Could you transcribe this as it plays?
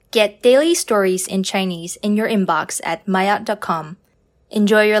Get daily stories in Chinese in your inbox at maya.com.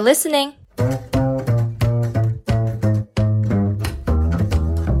 Enjoy your listening!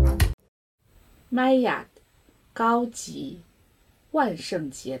 Mandarin 高级万圣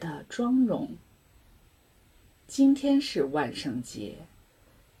节的妆容。今天是万圣节，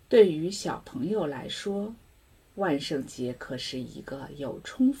对于小朋友来说，万圣节可是一个有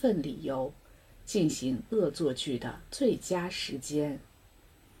充分理由进行恶作剧的最佳时间。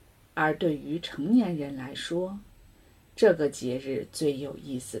而对于成年人来说，这个节日最有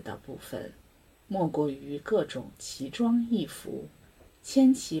意思的部分，莫过于各种奇装异服、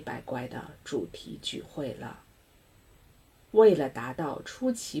千奇百怪的主题聚会了。为了达到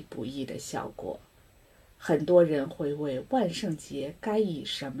出其不意的效果，很多人会为万圣节该以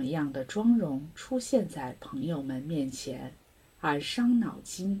什么样的妆容出现在朋友们面前而伤脑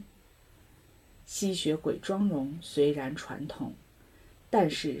筋。吸血鬼妆容虽然传统，但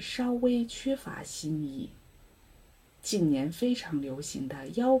是稍微缺乏新意。近年非常流行的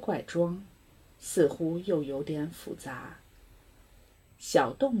妖怪妆似乎又有点复杂。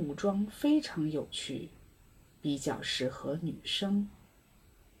小动物妆非常有趣，比较适合女生。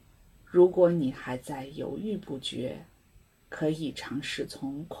如果你还在犹豫不决，可以尝试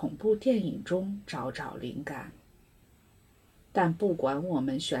从恐怖电影中找找灵感。但不管我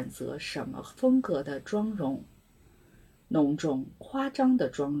们选择什么风格的妆容，浓重夸张的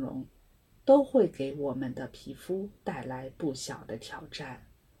妆容都会给我们的皮肤带来不小的挑战。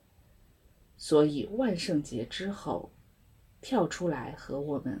所以万圣节之后，跳出来和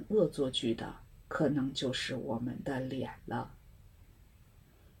我们恶作剧的可能就是我们的脸了。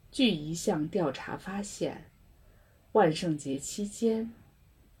据一项调查发现，万圣节期间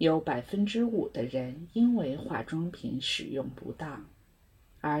有 5% 的人因为化妆品使用不当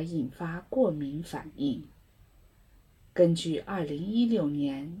而引发过敏反应。根据2016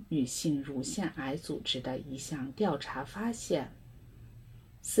年女性乳腺癌组织的一项调查发现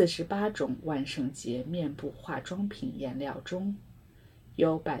，48种万圣节面部化妆品颜料中，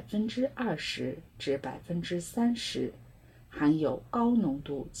有 20%至 30% 含有高浓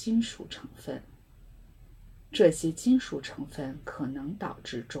度金属成分。这些金属成分可能导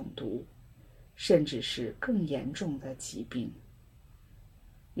致中毒，甚至是更严重的疾病。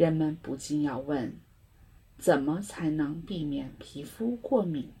人们不禁要问，怎么才能避免皮肤过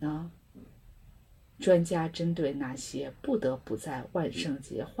敏呢？专家针对那些不得不在万圣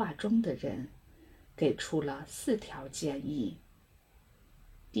节化妆的人，给出了4条建议。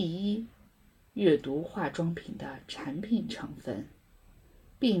第一，阅读化妆品的产品成分，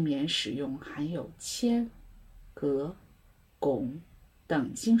避免使用含有铅、镉、汞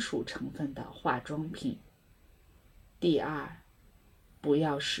等金属成分的化妆品。第二，不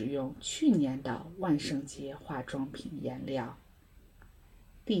要使用去年的万圣节化妆品颜料。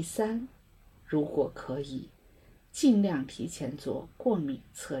第三，如果可以，尽量提前做过敏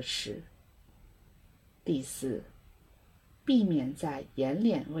测试。第四，避免在眼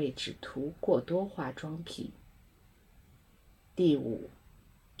脸位置涂过多化妆品。第五，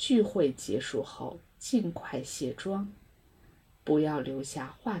聚会结束后尽快卸妆，不要留下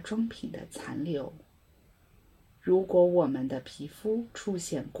化妆品的残留。如果我们的皮肤出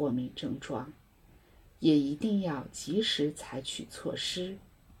现过敏症状，也一定要及时采取措施，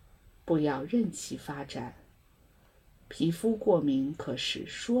不要任其发展。皮肤过敏可是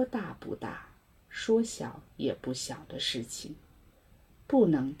说大不大，说小也不小的事情，不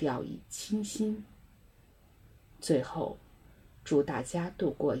能掉以轻心。最后，祝大家度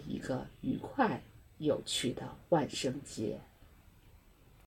过一个愉快、有趣的万圣节。